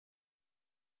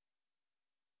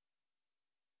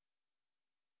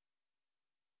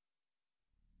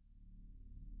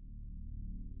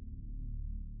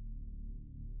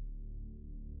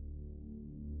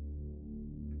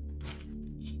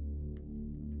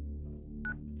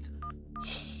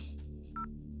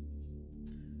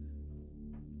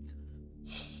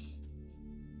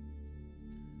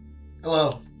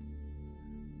Hello?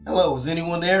 Hello, is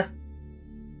anyone there?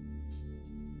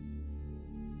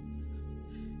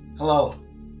 Hello?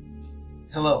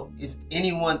 Hello, is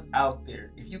anyone out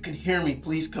there? If you can hear me,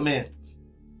 please come in.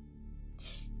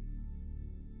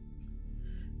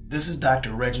 This is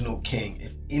Dr. Reginald King.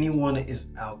 If anyone is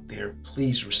out there,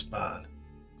 please respond.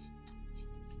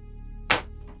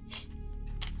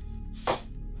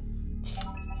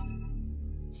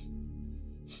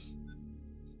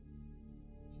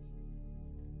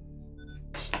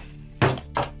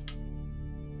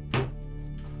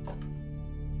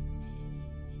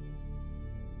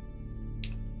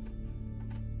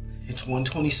 It's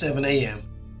 1:27 a.m.,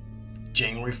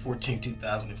 January 14,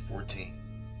 2014.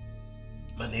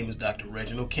 My name is Dr.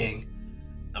 Reginald King.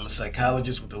 I'm a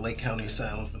psychologist with the Lake County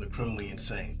Asylum for the Criminally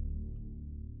Insane.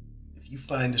 If you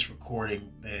find this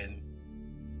recording, then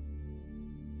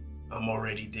I'm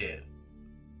already dead.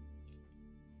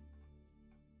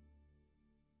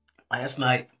 Last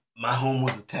night, my home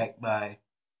was attacked by,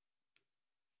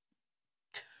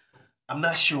 I'm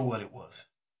not sure what it was.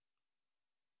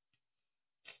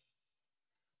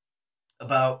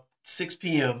 About 6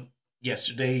 p.m.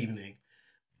 yesterday evening,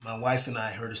 my wife and I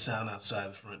heard a sound outside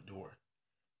the front door.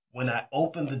 When I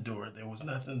opened the door, there was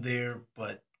nothing there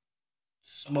but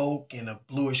smoke and a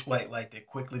bluish white light that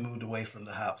quickly moved away from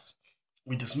the house.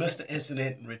 We dismissed the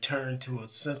incident and returned to a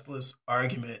senseless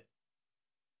argument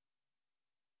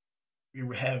we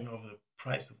were having over the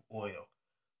price of oil.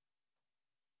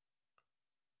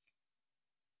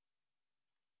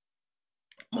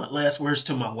 My last words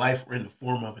to my wife were in the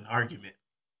form of an argument.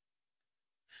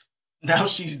 Now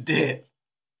she's dead.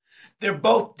 They're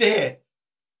both dead.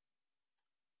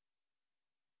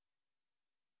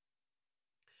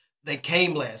 They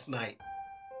came last night.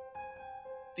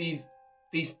 These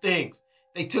things.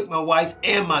 They took my wife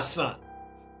and my son.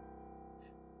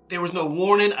 There was no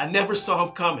warning. I never saw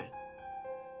them coming.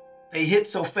 They hit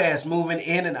so fast, moving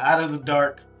in and out of the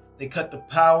dark. They cut the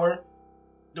power,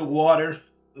 the water,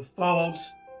 the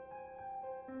phones.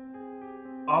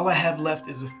 All I have left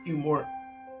is a few more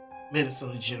minutes on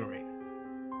the generator.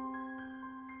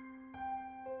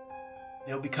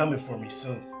 They'll be coming for me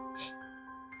soon.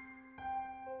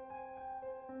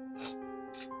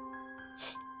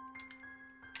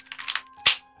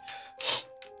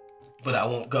 But I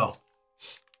won't go.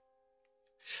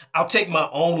 I'll take my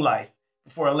own life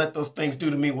before I let those things do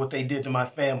to me what they did to my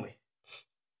family.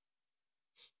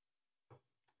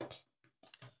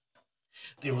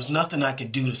 There was nothing I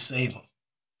could do to save them.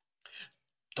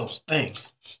 Those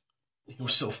things, they were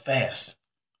so fast.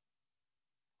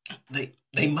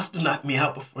 They must have knocked me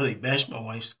out before they bashed my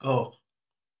wife's skull.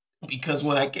 Because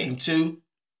when I came to,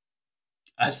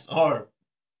 I saw her.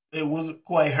 It wasn't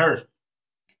quite her.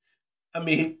 I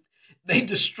mean, they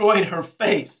destroyed her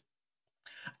face.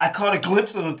 I caught a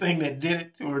glimpse of the thing that did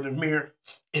it to her in the mirror.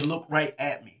 It looked right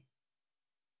at me.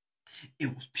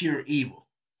 It was pure evil.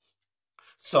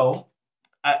 So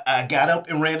I got up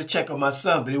and ran to check on my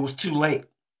son, but it was too late.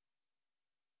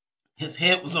 His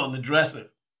head was on the dresser,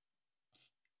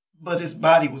 but his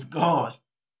body was gone.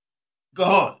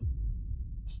 Gone.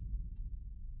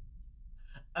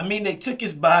 I mean, they took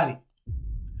his body.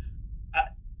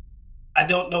 I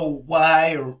don't know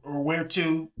why or where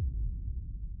to.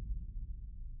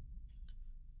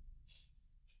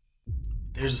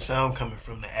 There's a sound coming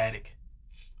from the attic.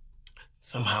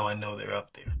 Somehow I know they're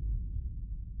up there.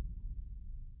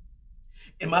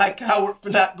 Am I a coward for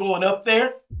not going up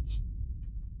there?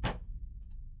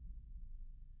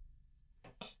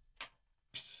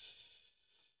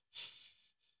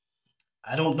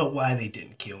 I don't know why they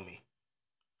didn't kill me.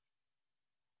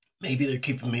 Maybe they're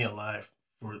keeping me alive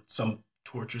for some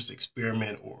torturous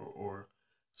experiment or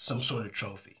some sort of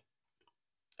trophy.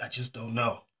 I just don't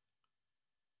know.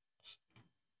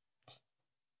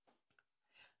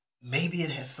 Maybe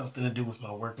it has something to do with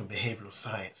my work in behavioral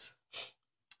science.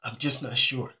 I'm just not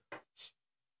sure.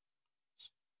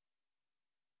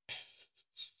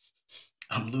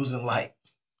 I'm losing light.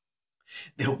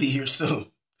 They'll be here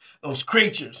soon. Those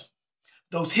creatures.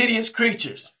 Those hideous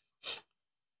creatures.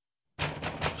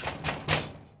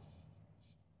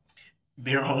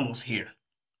 They're almost here.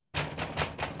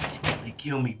 If they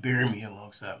kill me, bury me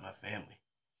alongside my family.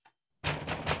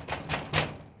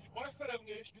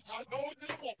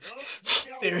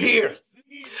 They're here.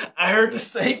 I heard the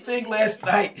same thing last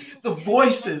night. The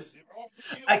voices.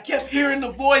 I kept hearing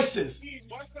the voices.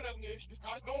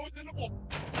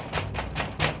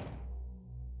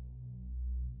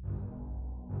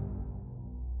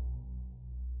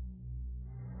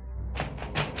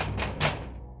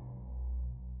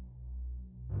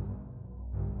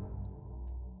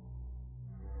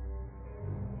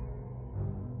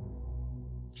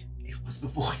 It was the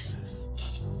voices.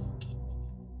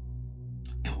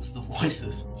 It was the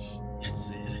voices that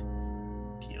said,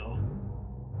 kill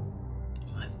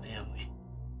my family.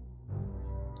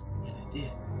 And I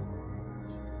did.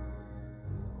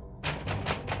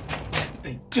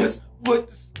 They just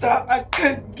wouldn't stop. I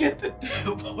couldn't get the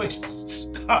damn voice to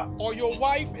stop. Are your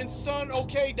wife and son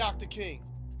okay, Dr. King?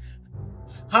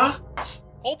 Huh?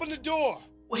 Open the door.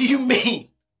 What do you mean?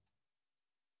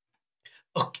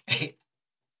 Okay.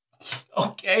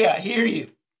 Okay, I hear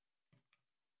you.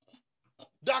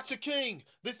 Dr. King,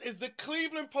 this is the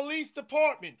Cleveland Police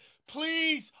Department.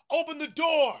 Please open the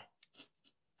door.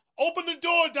 Open the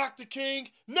door, Dr. King,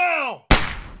 now.